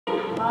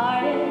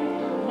hearted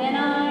than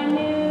I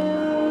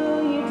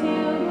knew you to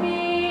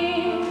be.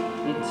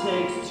 It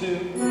takes two.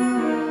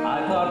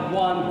 I thought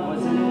one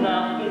was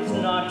enough. It's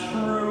not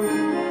true.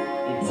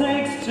 It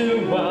takes two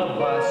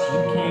of us.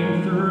 You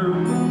came through.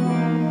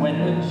 When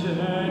the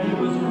journey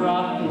was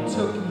rough, it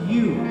took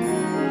you.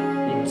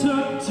 It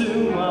took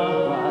two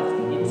of us.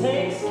 It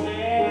takes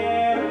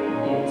care.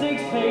 It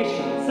takes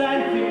patience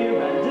and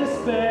fear and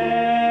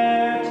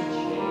despair to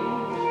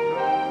change.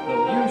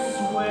 Though you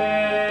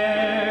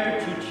swear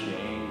to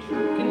change, who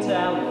can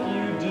tell if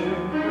you do?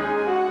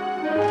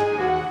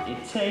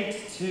 It takes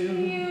two.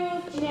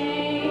 You've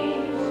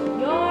changed.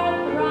 You're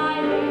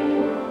thriving.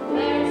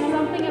 There's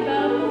something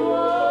about the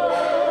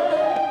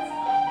woods.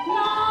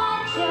 Not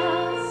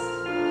just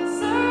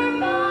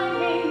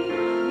surviving.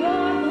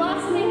 You're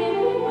blossoming in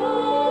the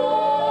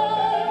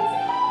woods.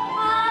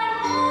 I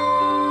know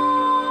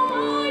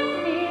I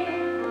fear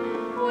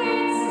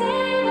we'd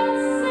stay the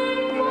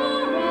same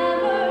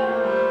forever.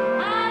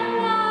 And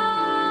now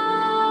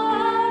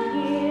out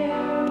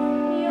here,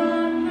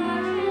 your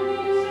passion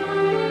is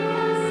shining,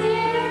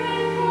 consider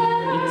it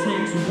clever. It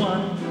takes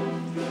one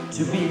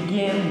to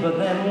begin, but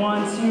then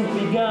once you've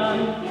begun,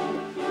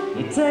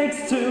 it takes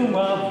two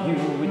of you.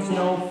 It's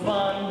no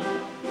fun,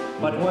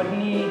 but what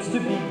needs to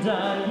be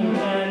done you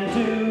can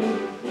do.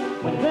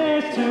 When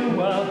there's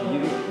two of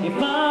you, if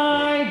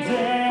I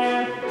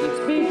dare, it's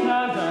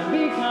because I'm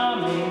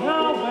becoming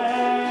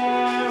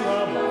aware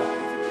of us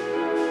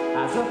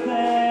as a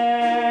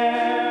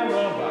pair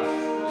of us,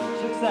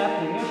 each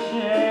accepting a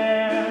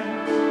share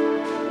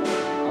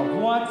of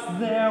what's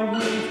there.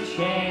 We've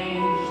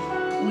changed.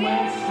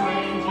 We're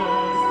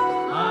strangers.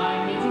 I'm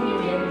meeting you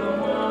in the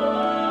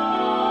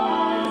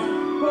woods.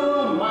 Who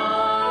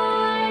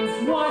minds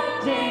what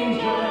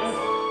dangers?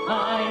 I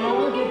know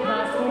we'll get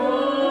past the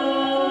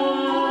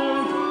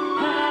woods.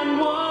 And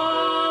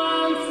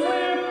once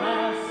we're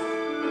past,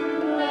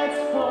 let's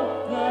hope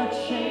the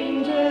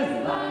changes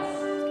last.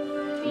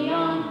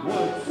 Beyond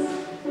woods,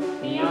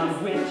 beyond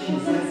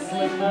witches and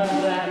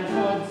slippers and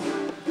hoods,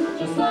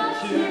 just the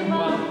two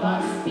of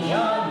us.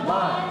 Beyond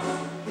lies,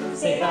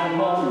 save that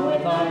home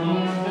with our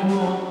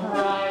usual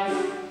prize.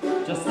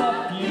 Just a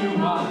few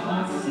of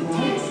us. It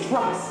takes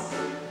trust.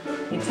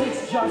 It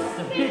takes just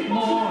a bit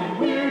more and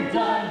we're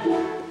done.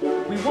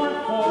 We want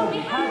four, we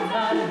have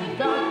none, we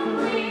got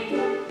three.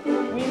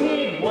 We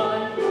need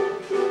one.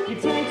 It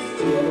takes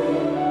two.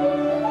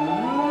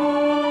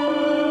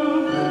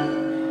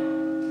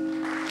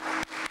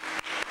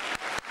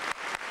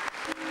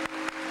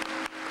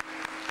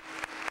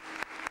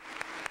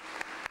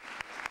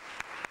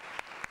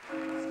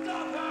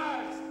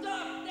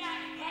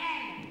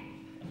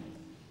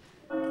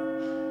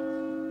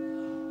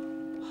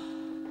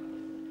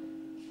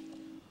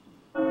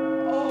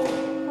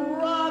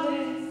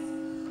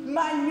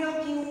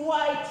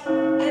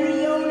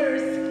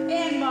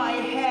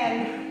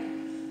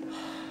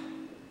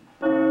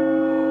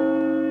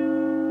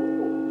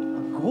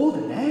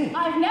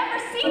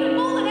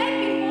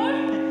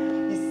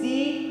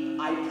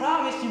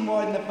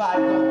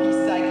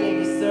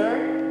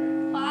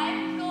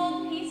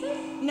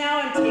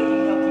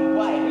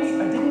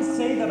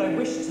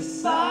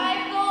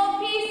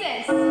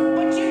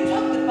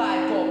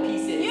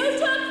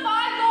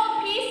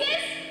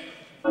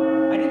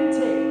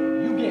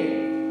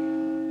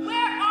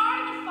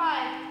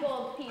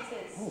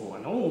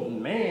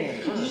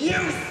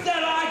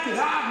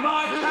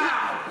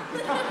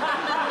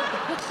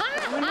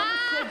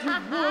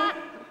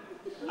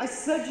 I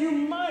said you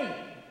might.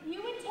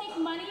 You would take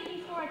money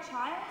before a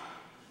child?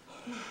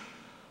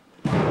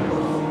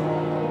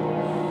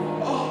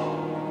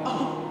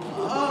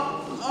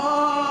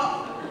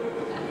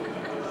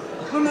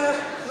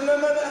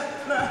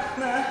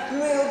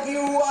 Milky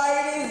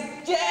White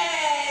is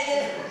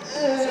dead!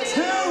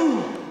 Two!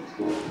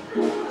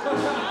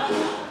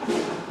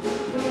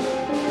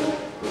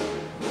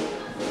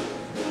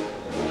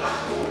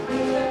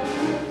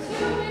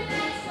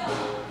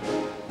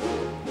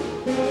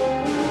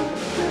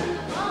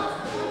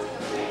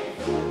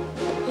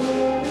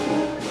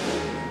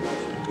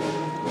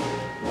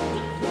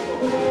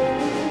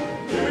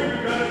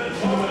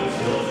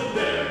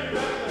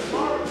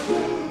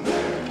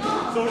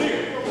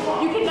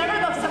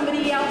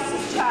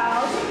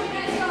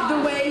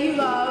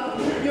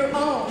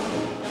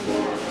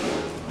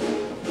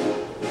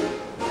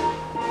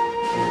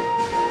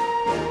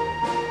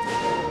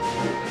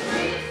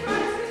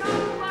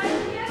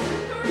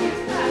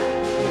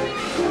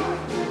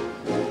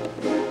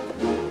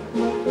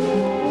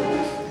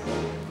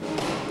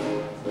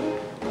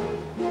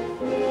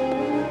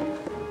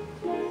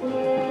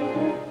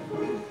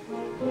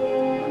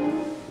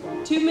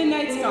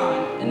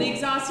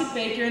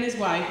 Baker and his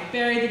wife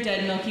bury the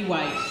dead Milky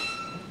White.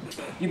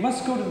 You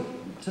must go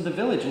to the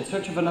village in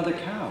search of another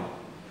cow.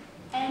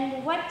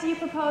 And what do you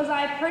propose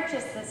I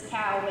purchase this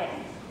cow with?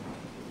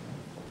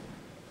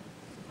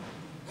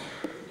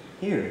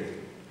 Here.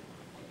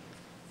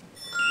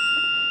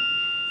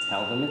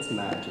 Tell them it's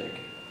magic.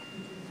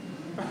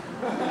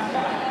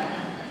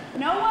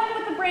 No one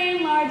with a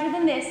brain larger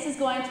than this is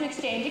going to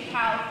exchange a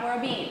cow for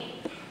a bean.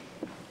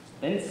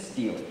 Then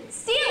steal it.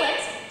 Steal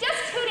it?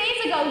 Just 2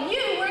 days ago,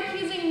 you were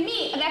accusing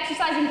me of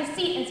exercising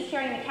deceit and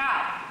securing the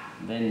cow.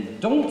 Then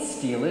don't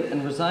steal it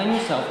and resign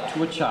yourself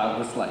to a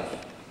childless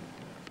life.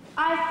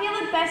 I feel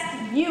it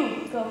best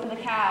you go for the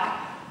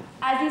cow.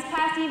 As these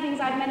past evenings,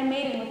 I've met a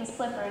maiden with a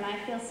slipper, and I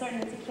feel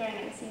certain of securing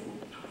it this evening.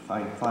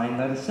 Fine, fine,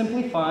 that is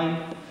simply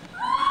fine.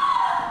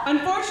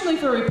 Unfortunately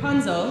for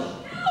Rapunzel,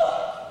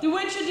 the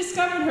witch had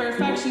discovered her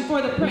affection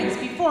for the prince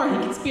before he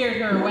could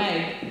spirit her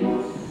away.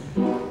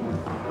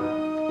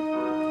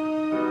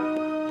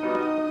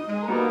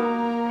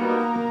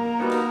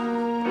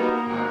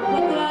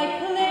 What did I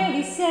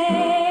clearly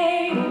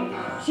say?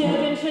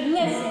 Children should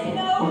listen.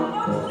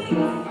 No, please.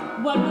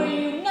 What were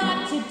you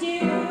not to do?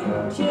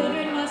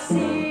 Children must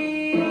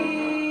see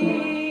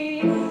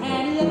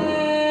and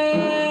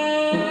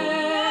learn.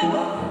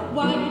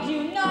 Why did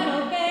you not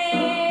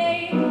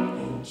obey?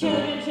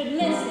 Children should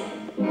listen.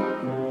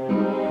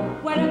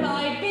 What have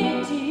I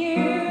been to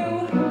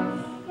you?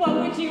 What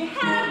would you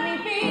have me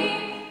be?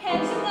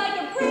 Handsome like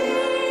a prince.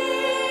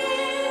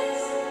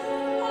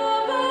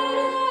 Oh, but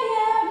I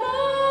am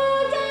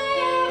old, I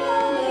am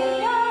lonely,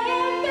 I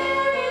am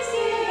very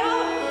soon.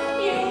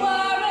 You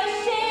are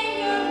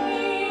ashamed of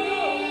me.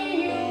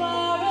 You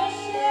are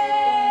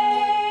ashamed.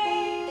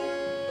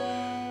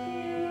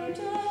 You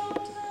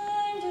don't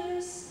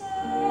understand.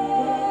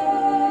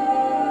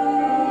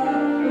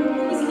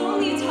 I was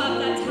lonely atop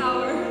that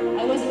tower.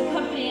 I wasn't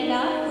company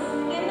enough.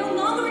 I am no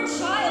longer a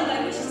child. I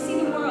wish to see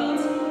the world.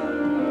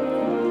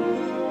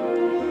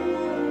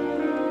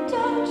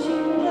 Don't you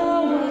know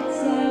what's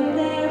out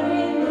there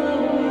in the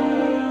world?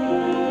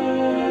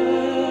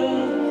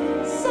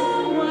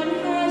 Someone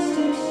has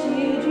to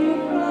shield you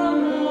from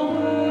the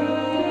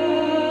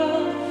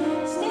world.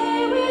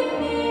 Stay with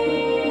me.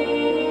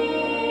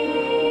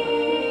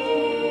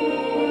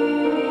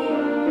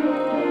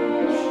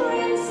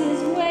 Princes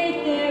wait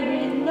there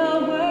in the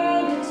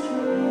world, it's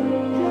true.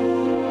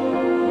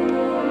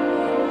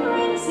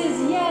 Princes,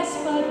 yes,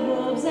 but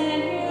wolves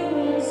and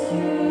humans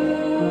too.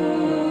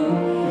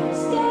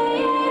 Stay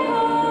at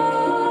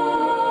home,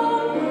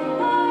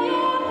 I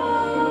am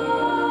home.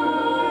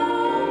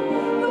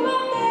 Who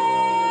out there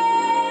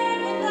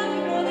can love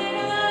you more than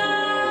I?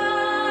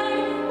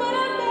 What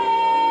out there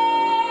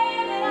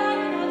that I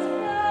cannot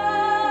supply?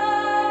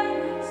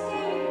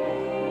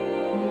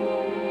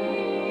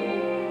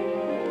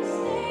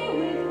 Stay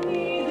with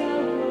me, the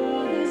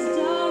world is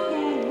dark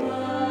and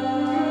wide.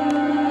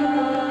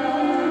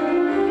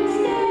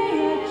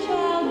 Stay a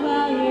child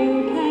while you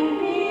can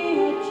be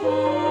a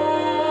child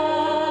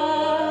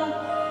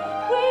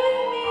with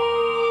me.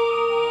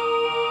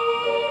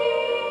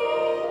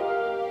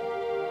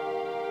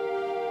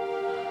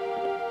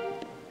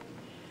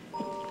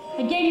 I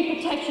gave you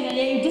protection and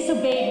yet you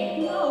disobeyed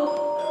me. No.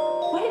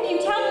 Why didn't you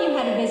tell me you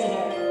had a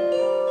visitor?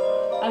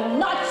 I will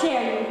not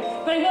share you,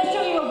 but I will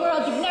show you a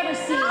world you've never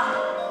seen.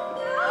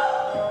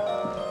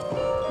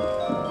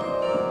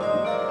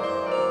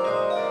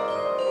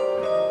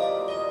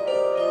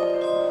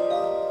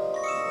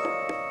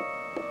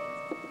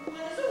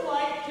 What is a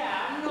white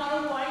cow, not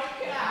a white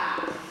cow?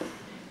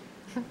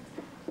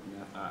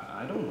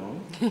 I don't know.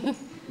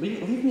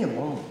 leave me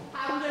alone.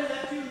 Haven't I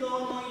left you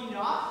alone long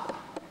enough?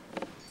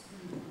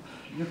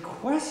 Your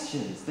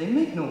questions, they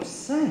make no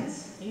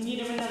sense. In need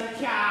of another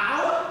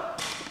cow?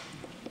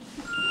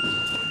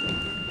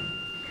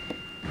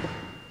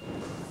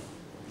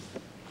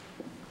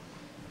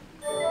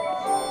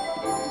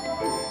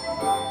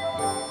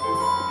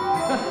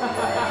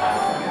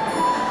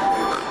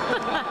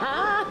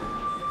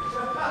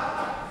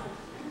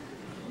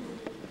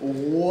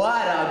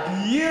 What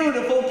a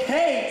beautiful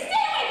cake! Stay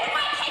away from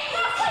my cake,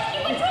 Ralph! You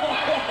went to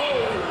everything!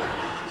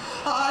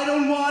 I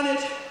don't want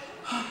it.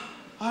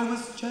 I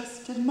was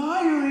just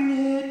admiring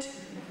it.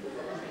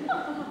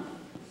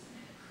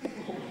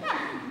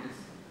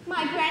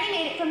 My granny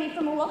made it for me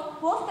from a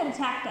wolf that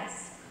attacked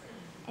us.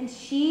 And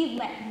she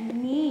let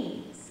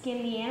me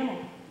skin the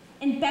animal.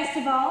 And best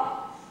of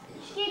all,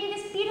 she gave me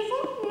this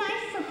beautiful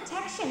knife for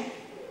protection.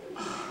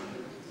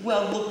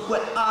 Well, look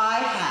what I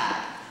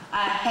have.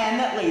 A hen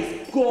that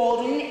lays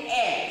golden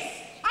eggs.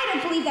 I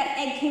don't believe that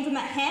egg came from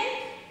that hen.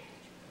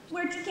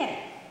 Where'd you get it?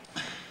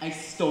 I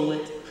stole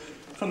it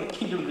from the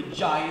kingdom of the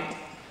giant.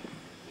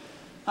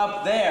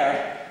 Up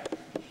there.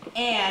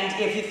 And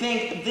if you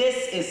think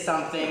this is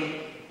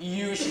something,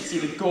 you should see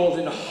the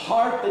golden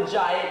harp the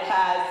giant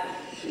has.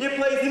 It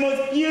plays the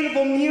most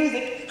beautiful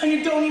music, and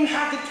you don't even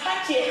have to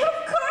touch it.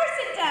 Of course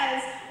it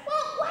does.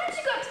 Well, why don't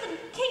you go up to the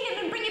kingdom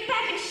and bring it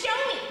back and show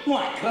me?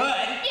 Well, I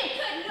could. You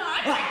could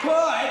not. I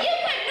could. You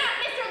could not,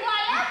 Mr.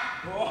 Liar.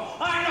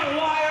 Oh, I'm no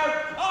liar.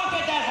 I'll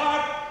get that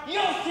harp.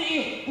 You'll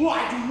see. Oh,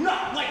 I do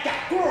not like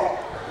that girl.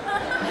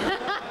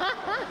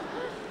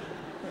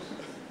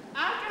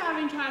 After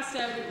having cast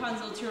out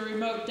Rapunzel to a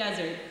remote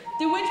desert,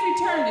 the witch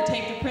returned to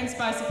take the prince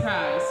by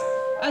surprise.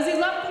 As he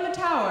leapt from the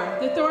tower,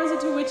 the thorns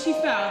into which he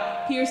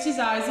fell pierced his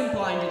eyes and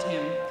blinded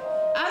him.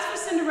 As for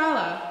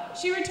Cinderella,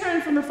 she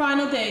returned from her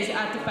final days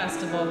at the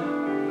festival.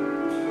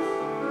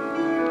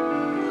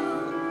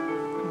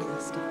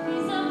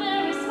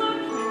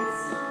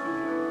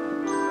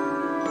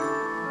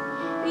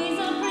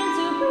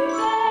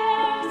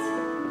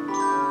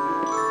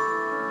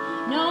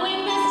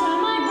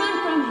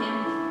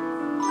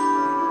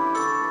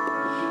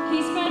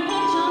 spread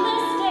pitch on the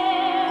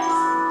stairs.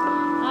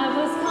 I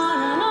was caught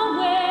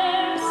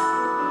unawares,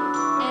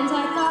 and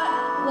I thought,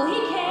 well, he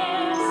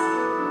cares.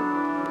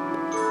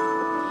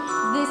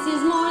 This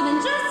is more than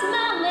just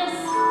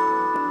malice.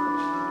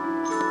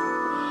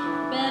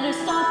 Better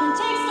stop and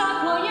take stock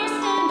while you're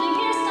standing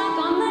here stuck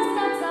on the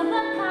steps of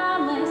the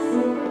palace.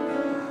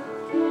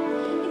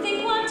 You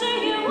think, what do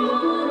you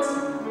want?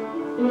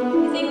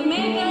 You think,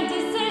 make a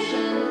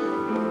decision.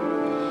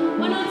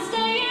 Why not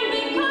stay and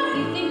be caught?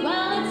 You think,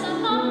 well, it's a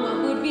thought, what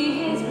would be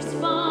his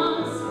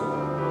response?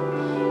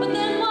 But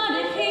then what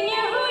if he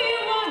knew who you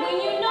are when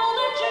you know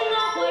that you're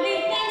not what he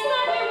thinks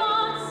that he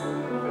wants?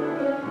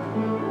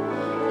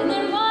 And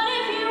then what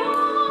if you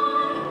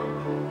are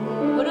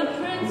what a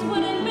prince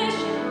would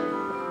envision?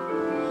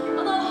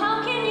 Although how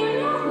can you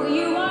know who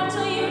you are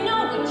till you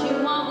know what you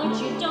want, what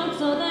you don't?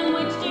 So then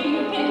which do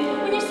you pick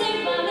when you're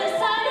safe by the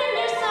side of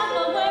yourself,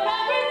 but where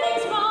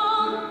everything's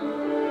wrong?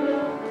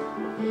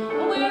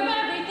 Or where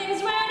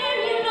everything's right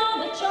and you know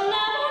that you'll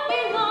never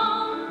be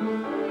wrong?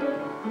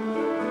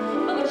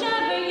 But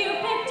whichever you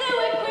pick, do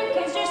it quick,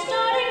 'cause you're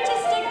starting to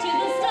stick to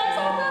the steps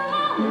of the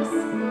palace.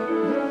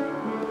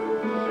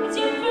 It's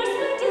your first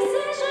big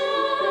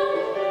decision.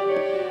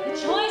 The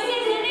choice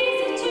isn't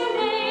easy to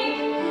make.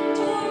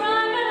 To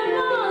arrive at a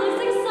ball is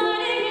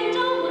exciting and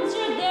dull once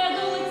you're there,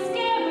 though it's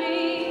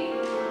scary.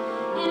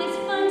 And it's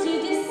fun to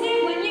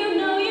deceive when you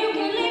know you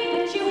can leave,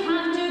 but you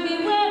have to be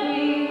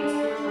wary.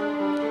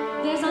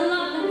 There's a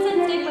lot that's at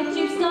stake, but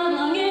you've stalled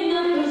long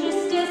enough, 'cause you're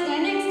still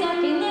standing stuck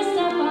in the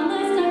step on the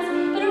steps.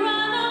 Better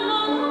run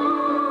along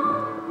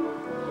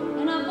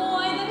and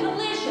avoid the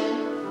collision.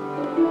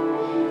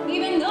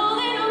 Even though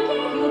they don't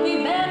care, you'll be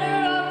better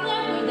off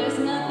there where there's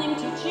nothing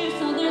to choose,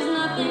 so there's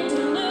nothing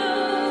to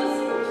lose.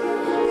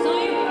 So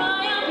you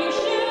pry up your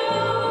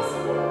shoes,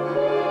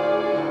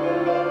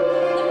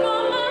 the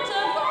format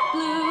of the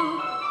blue,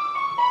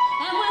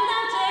 and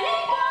without any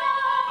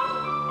doubt,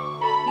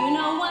 you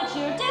know what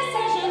your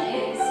decision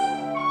is,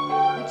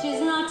 which is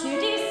not to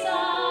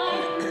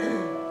decide.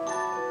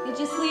 You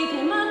just leave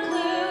him a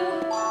clue.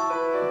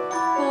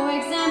 For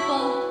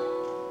example,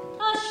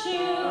 a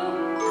shoe,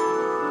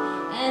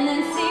 and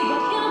then see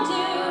what he'll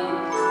do.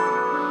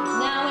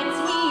 Now it's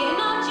he and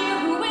not you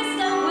who is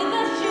stuck with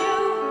the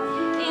shoe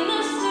in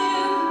the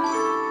stew,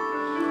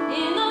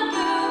 in the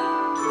goo.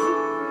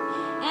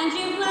 And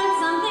you've learned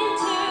something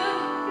too,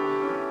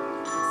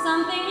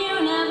 something you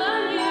never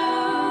knew.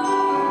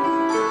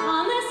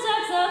 On the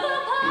steps of the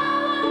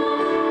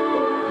palace.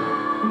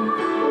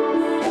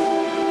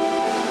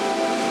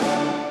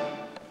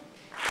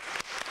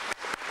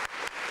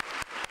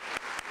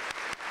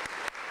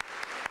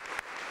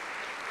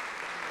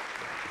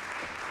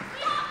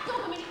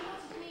 Don't let me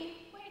close to me.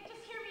 Wait,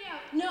 just hear me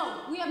out. No,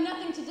 we have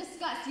nothing to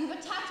discuss. You've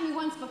attacked me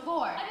once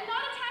before. I did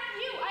not attack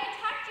you. I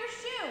attacked your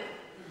shoe.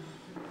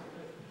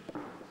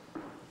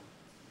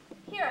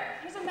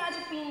 Here's a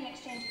magic bean in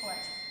exchange for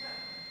it.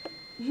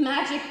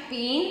 Magic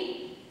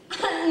bean?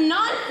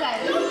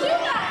 Nonsense! Don't do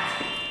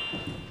that!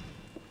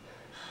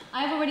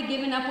 I have already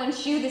given up one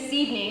shoe this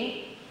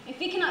evening. If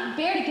he cannot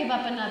bear to give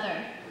up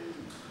another.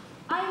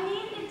 I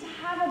needed to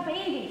have a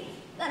baby.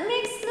 That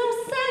makes no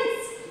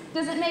sense.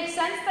 Does it make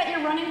sense that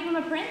you're running from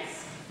a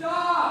prince?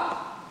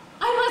 Stop!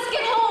 I must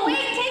get home. Wait,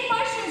 take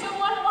my shoes. You'll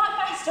run a lot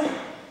faster.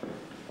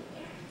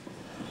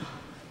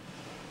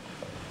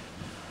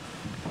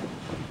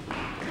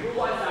 Who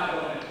was that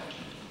woman?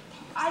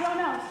 I don't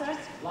know, sir.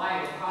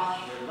 Lying across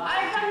your life.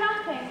 I've done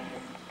nothing.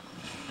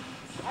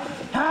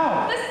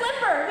 How? The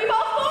slipper. We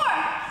both four.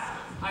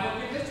 I will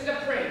give this to the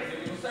prince, and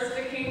we will search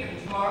the kingdom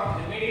tomorrow for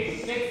the maiden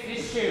who fix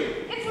this shoe.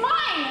 It's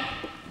mine.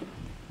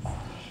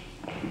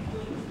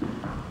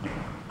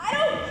 I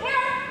don't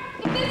care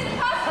if this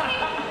costs me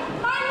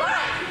my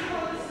life.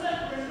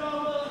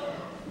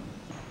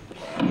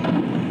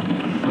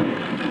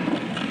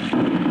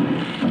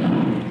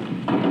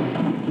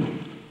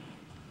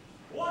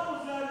 What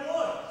was that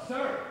noise?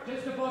 Sir,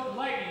 just above the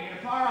lightning in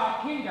a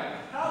far-off kingdom.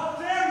 How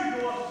dare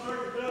you go up to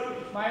search without me?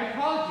 My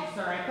apologies,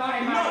 sir. I thought I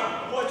might... None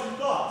of what you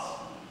thought.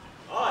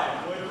 I am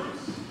going to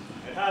roost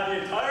and had the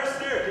entire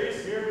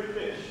staircase smeared with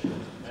fish.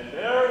 And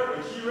there,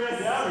 when she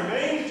ran down,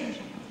 remained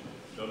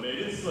the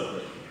maiden's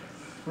slipper.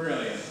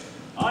 Brilliant.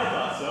 I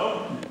thought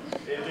so.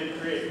 It did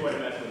create quite a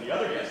mess when the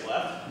other guests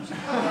left.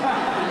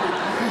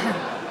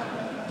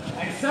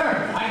 And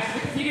sir, I've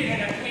succeeded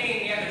in obtaining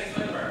the other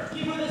slipper.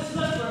 Give her the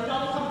slipper and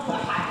I'll come to a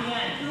happy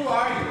end. Who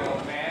are you,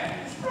 old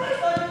man?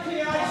 First, let me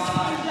clear out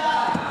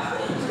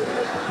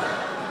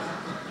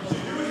To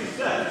do what he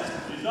says,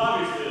 she's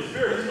obviously a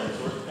spirit of some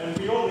sort, and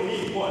we only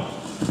need one.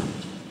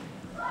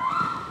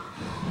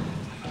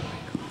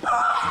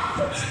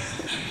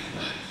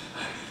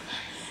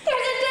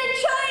 There's a dead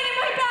giant in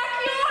my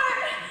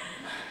backyard.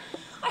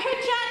 I heard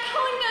Jack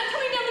coming down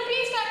the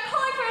beanstalk,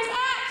 calling for his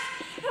axe.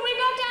 And when we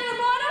got down to the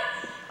bottom,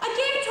 I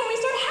gave it to him. He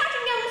started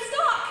hacking down the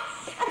stalk.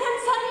 And then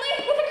suddenly,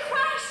 with a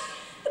crash,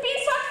 the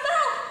beanstalk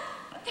fell.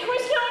 But there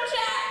was no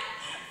Jack.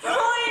 For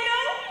all I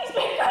know, he's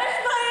been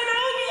crushed by an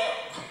ogre.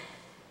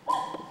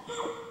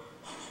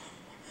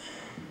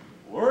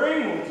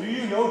 Worrying will do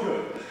you no good.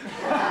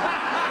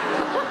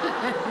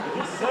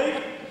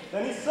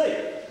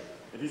 safe.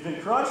 If he's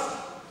been crushed,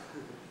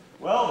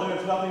 well,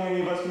 there's nothing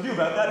any of us can do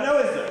about that now,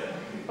 is there?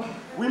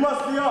 We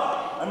must be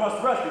off. I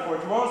must rest before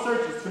tomorrow's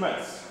searches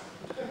commence.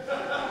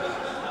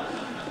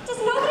 Does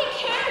nobody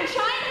care a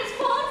giant has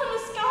fallen from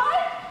the sky?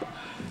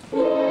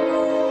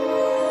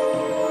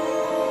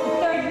 The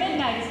third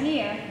midnight is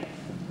near.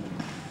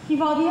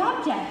 You've all the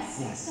objects.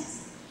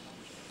 Yes.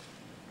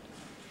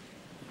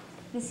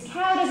 This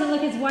cow doesn't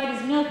look as white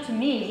as milk to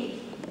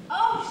me.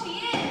 Oh, she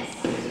is.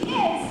 She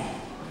is.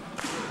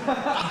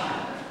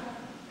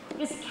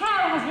 This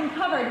cow has been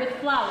covered with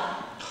flour.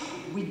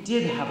 We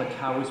did have a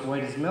cow as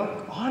white as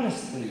milk.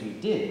 Honestly, we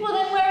did. Well,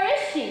 then where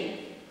is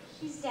she?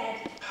 She's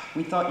dead.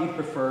 We thought you'd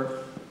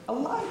prefer a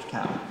live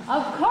cow.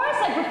 Of course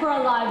I prefer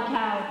a live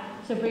cow.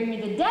 So bring me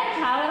the dead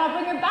cow and I'll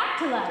bring her back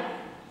to life.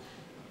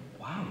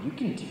 Wow, you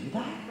can do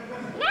that?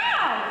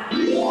 Now!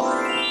 There you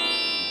are.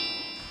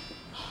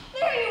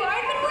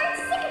 I've been worried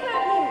sick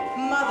about you.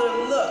 Mother,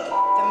 look,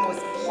 the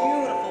most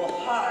beautiful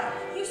heart.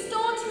 You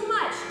stole too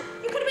much.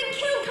 You could have been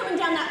killed coming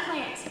down that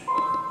plant.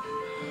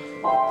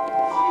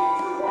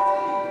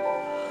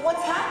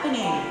 What's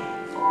happening?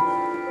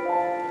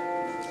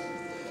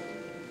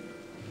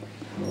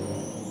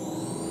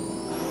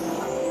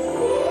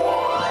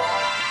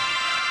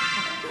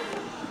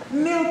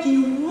 Milky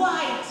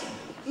white!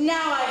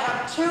 Now I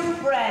have two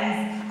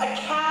friends, a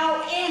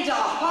cow and a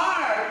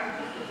heart!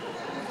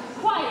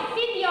 Quiet,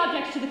 feed the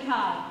objects to the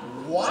cow.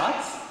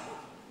 What?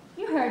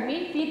 You heard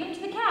me, feed them to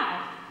the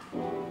cow.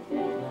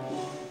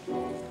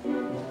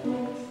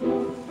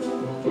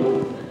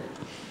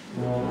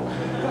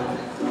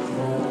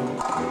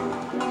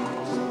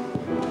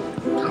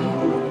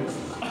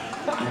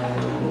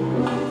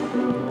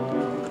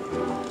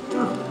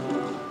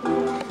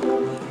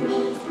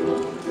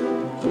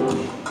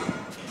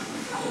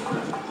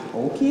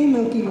 Okay,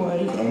 Milky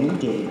White, any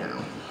day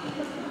now.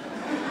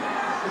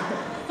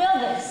 Fill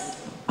this.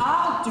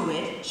 I'll do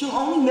it. She'll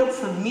only milk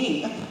for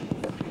me.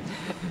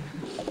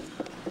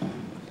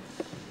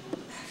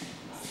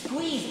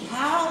 Squeeze,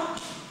 pal.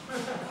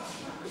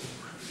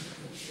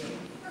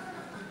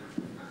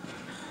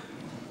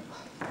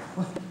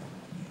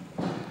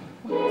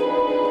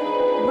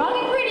 Wrong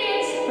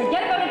ingredients.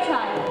 Forget about a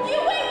child. You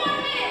wait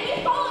 1 minute.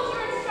 We followed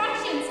your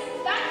instructions.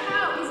 That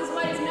cow is as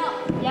white as milk.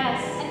 Yes.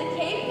 And the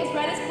cake is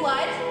red as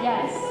blood.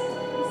 Yes.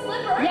 The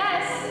slipper.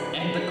 Yes.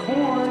 And the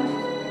corn.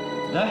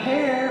 The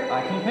hair.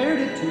 I compared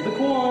it to the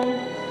corn.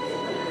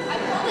 I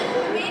pulled it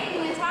from the baby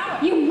in the tower.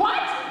 You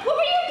what? What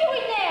were you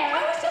doing there?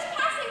 I was just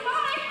passing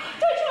by.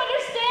 Don't you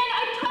understand?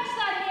 I touched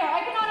that hair.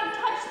 I could not have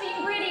touched the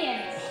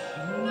ingredients.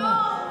 No.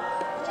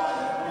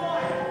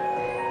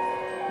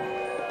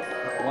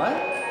 What?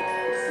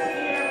 Send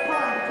the air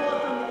car and pull it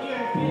from the ear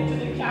and feed it to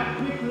the cow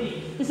quickly.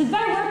 This had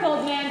better work,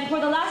 old man, before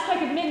the last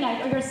strike of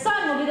midnight, or your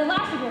son will be the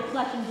last of your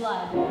flesh and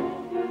blood.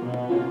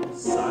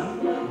 Son?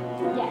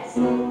 Yes.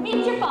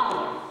 Meet your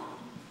father.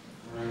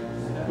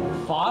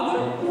 Father?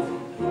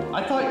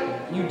 I thought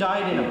you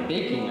died in a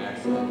baking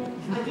accident.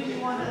 I didn't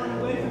want to run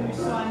away from your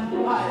son,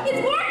 but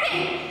It's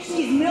working.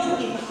 She's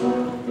milking.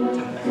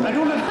 I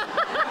don't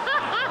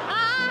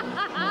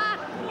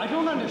I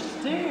don't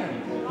understand.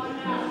 run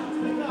now.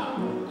 Wake up.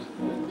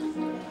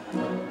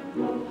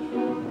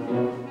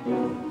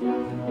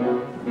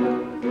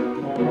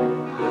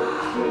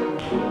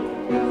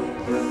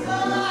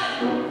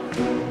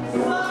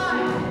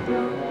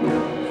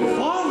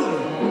 Father!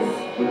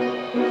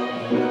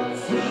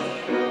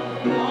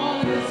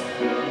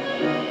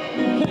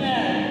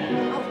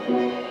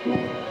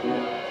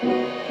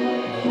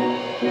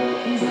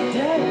 He's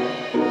dead.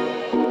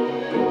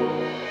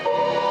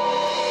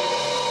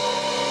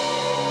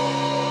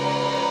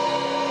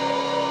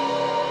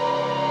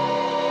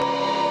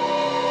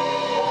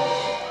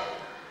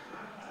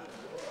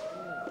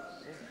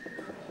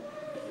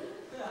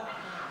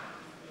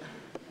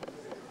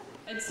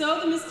 And so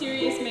the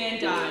mysterious man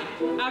died,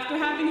 after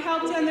having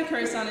helped end the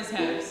curse on his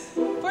house.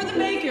 For the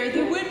baker,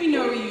 there would be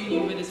no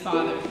reunion with his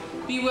father.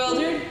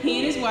 Bewildered, he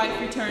and his wife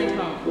returned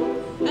home.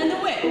 And the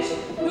witch,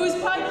 who was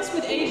pious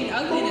with age and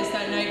ugliness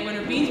that night when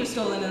her beans were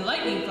stolen in a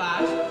lightning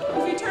flash,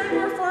 was returned to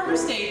her former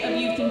state of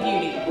youth and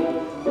beauty.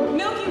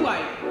 Milky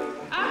White,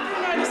 after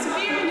a night of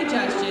severe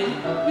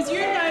indigestion, was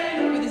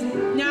reunited with his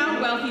now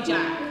wealthy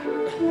Jack.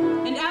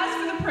 And as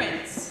for the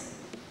prince,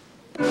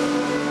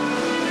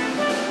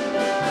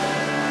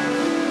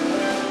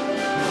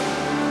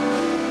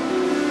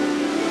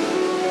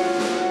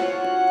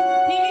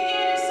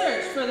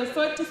 the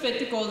foot to fit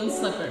the golden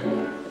slipper.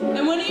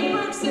 And when he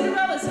approached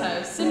Cinderella's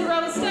house,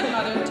 Cinderella's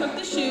stepmother took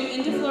the shoe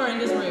into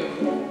Florinda's room.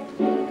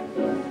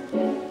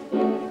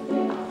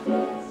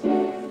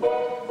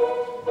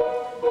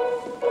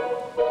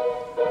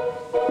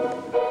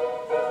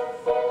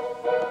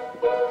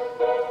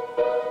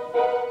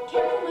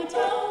 Careful my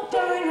toe,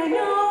 darling, I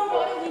know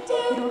what do we do?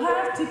 You'll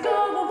have to go,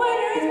 but when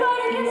you're his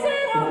body can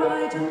sit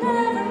alright, you'll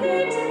never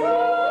need to go.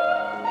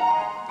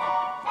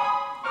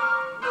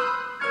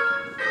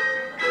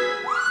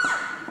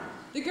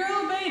 The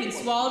girl obeyed and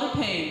swallowed her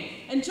pain,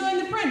 and joined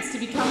the prince to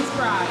become his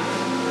bride.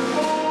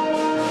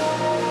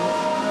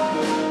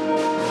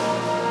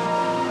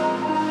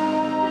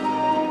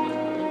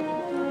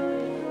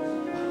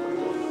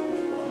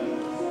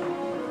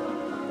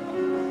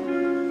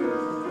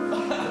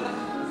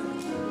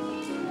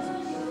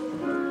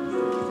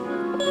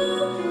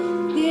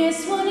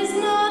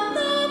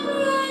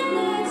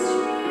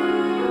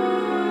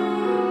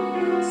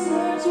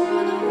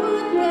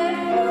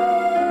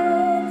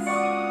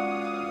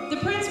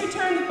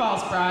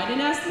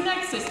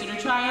 sister to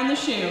try on the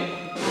shoe.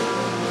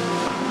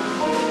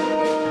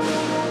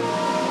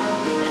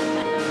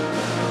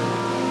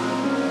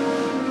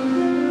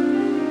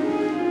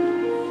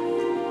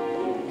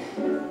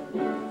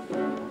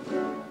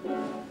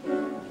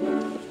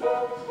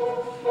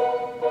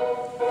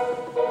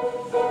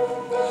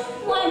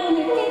 When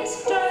it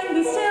gets dry,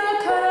 be still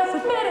cut off a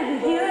bit of the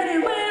heel and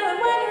it will. And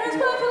when you're as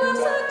well, you'll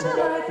suck to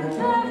life and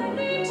never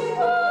need to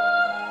walk.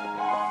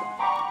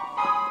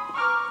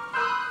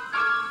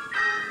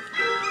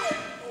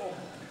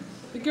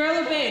 The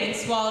girl obeyed and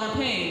swallowed her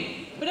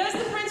pain. But as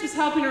the prince was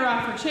helping her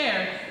off her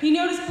chair, he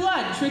noticed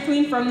blood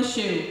trickling from the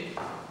shoe.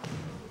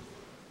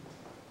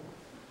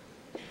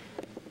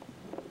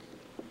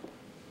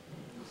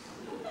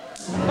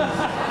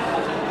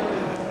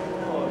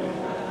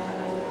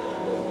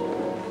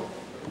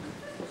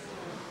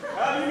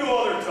 Have you no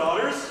other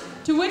daughters?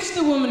 To which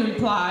the woman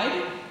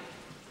replied,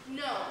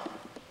 No.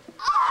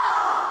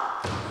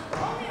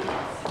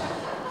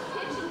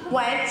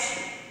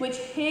 Wench, which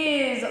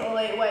his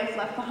late wife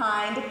left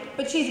behind,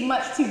 but she's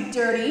much too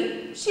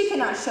dirty. She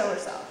cannot show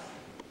herself.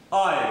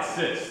 I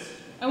insist.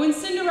 and when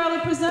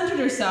Cinderella presented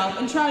herself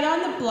and tried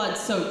on the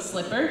blood-soaked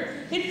slipper,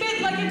 it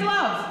fit like a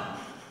glove.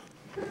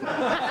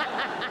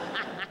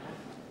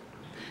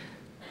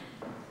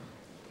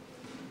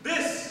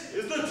 This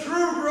is the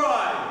true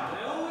bride.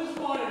 I always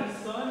wanted a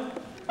son.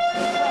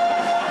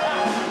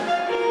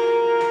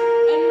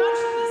 And much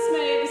to the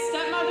dismay of his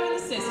stepmother and the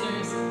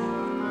sisters,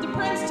 the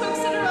prince took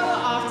Cinderella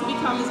off to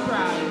become his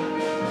bride.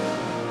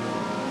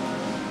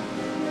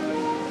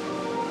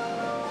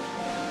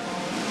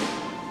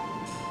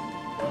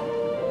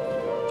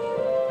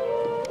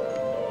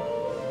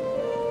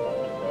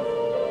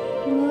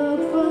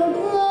 Look for the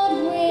blood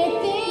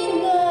within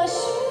the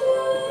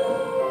shoe.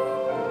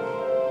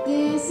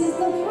 This is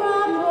the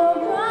proper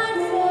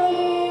bride for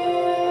you.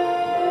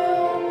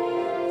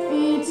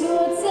 Feet to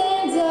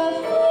tender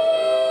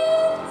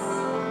hands.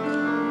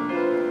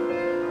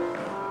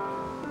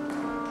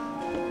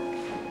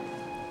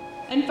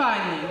 And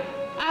finally,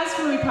 as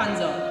for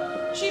Rapunzel,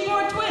 she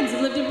bore twins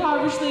and lived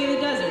impoverishedly in the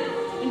desert,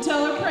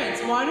 until her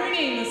prince, wandering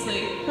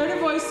aimlessly, heard a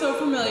voice so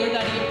familiar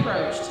that he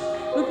approached.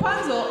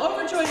 Rapunzel,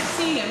 overjoyed at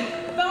seeing him,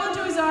 fell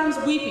into his arms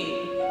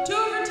weeping. Two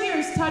of her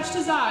tears touched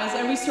his eyes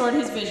and restored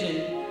his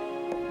vision.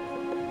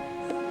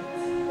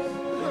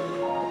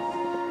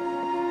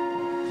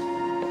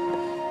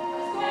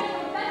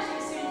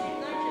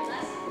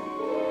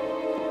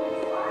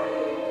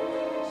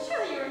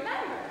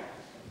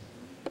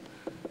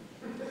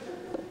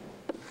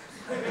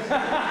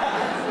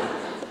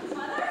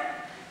 Mother,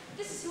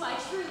 this is who I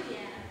truly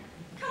am.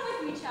 Come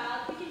with me,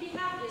 child. We can be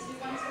happy as we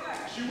once were.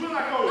 She will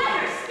not go. Let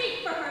her speak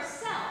for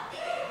herself.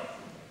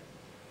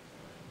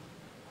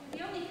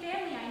 You're the only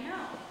family I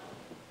know.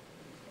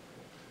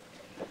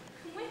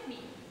 Come with me,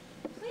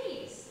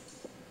 please.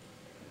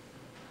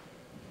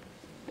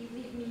 You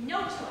leave me no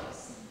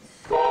choice.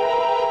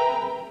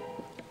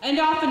 And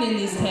often in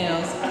these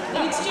tales,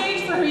 in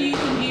exchange for her youth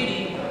and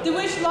beauty, the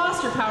witch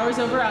lost her powers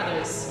over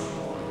others.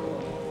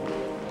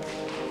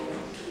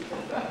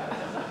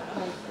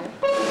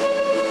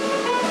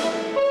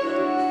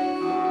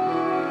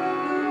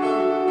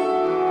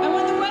 And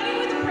when the wedding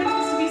with the prince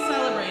was to be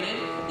celebrated,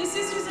 the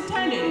sisters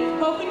attended,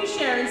 hoping to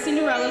share in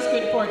Cinderella's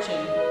good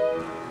fortune.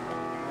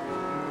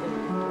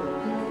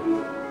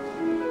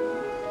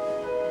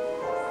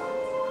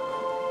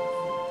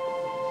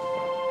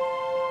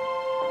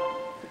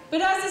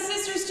 But as the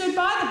sisters stood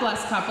by the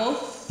blessed couple,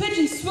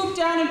 pigeons swooped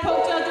down and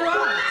poked out their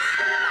eyes,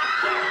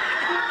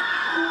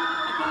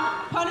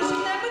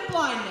 punishing them with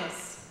blindness.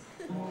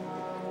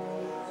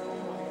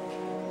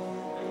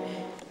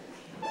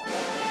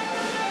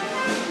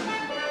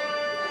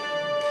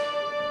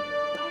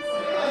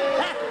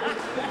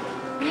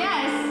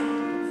 Yes.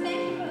 Thank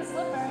you for the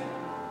slipper.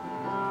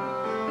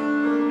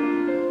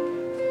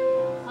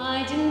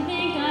 I didn't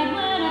think I'd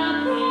win a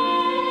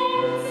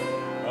prince.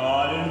 I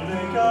didn't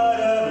think I'd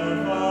ever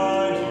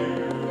find you.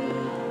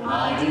 I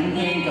didn't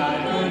think I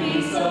could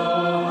be so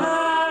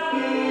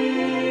happy.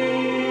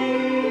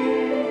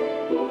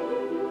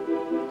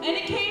 And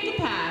it came to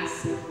pass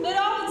that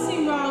all that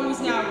seemed wrong was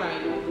now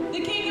right. The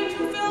kingdoms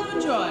were filled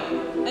with joy,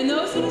 and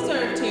those who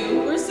deserved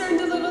to were certain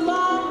to live a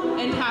long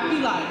and happy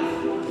life.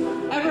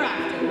 Ever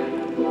after.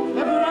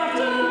 Ever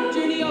after.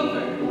 Journey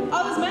over.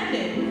 All is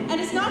mended, and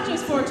it's not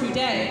just for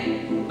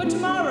today, but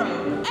tomorrow,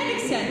 and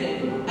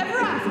extended. Ever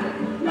after.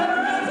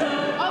 Ever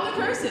after. All the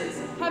curses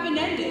have been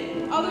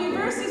ended, all the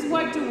reverses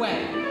wiped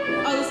away,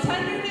 all is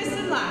tenderness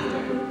and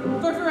laughter,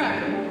 for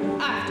forever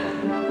after.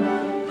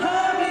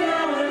 Happy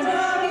hours,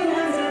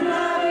 happiness, and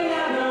happy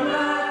ever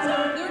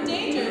after. There were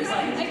dangers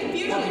and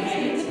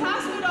confusions. The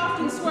past would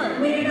often swerve.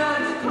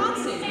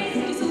 Constant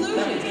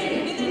disillusions,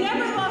 yet they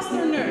never lost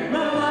their nerve.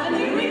 And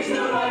they reached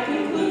the right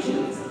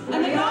conclusions,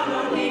 and they got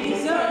what they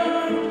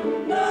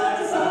deserved. Not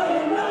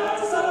desire, not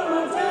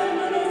sorrow,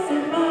 tenderness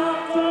and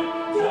laughter.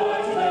 Joy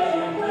today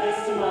and bliss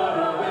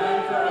tomorrow and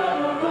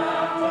forever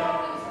after. I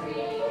was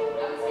reading.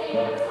 I was saying I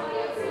was happy.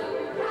 I was so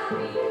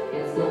happy.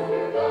 And so we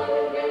were gone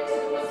and ran to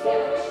the woods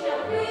together, wishing I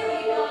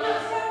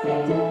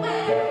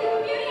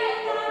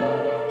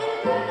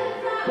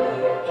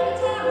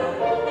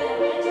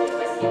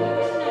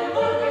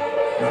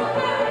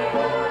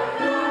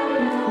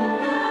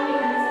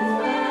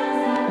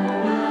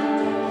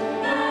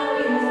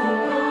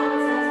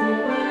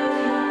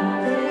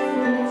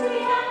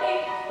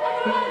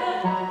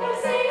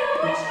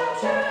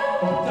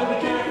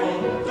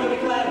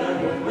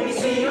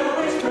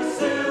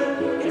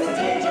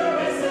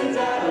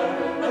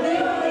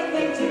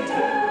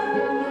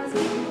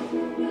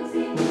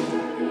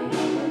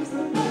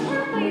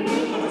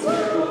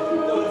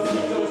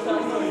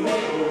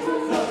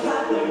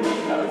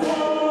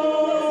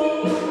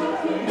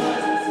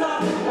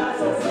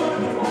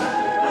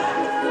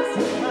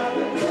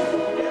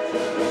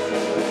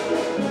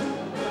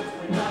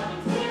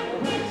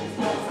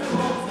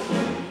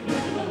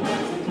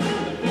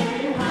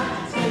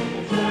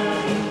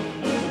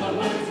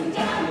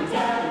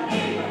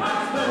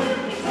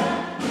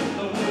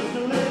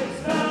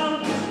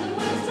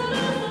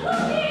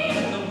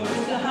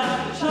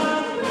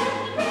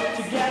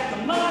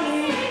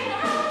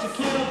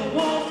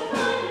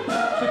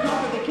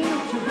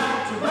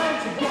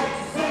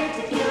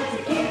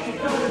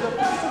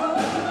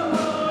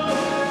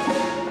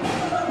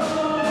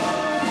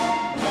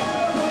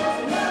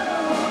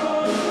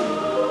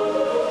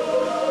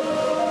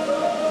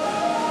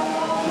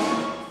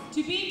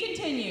To be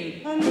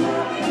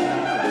continued.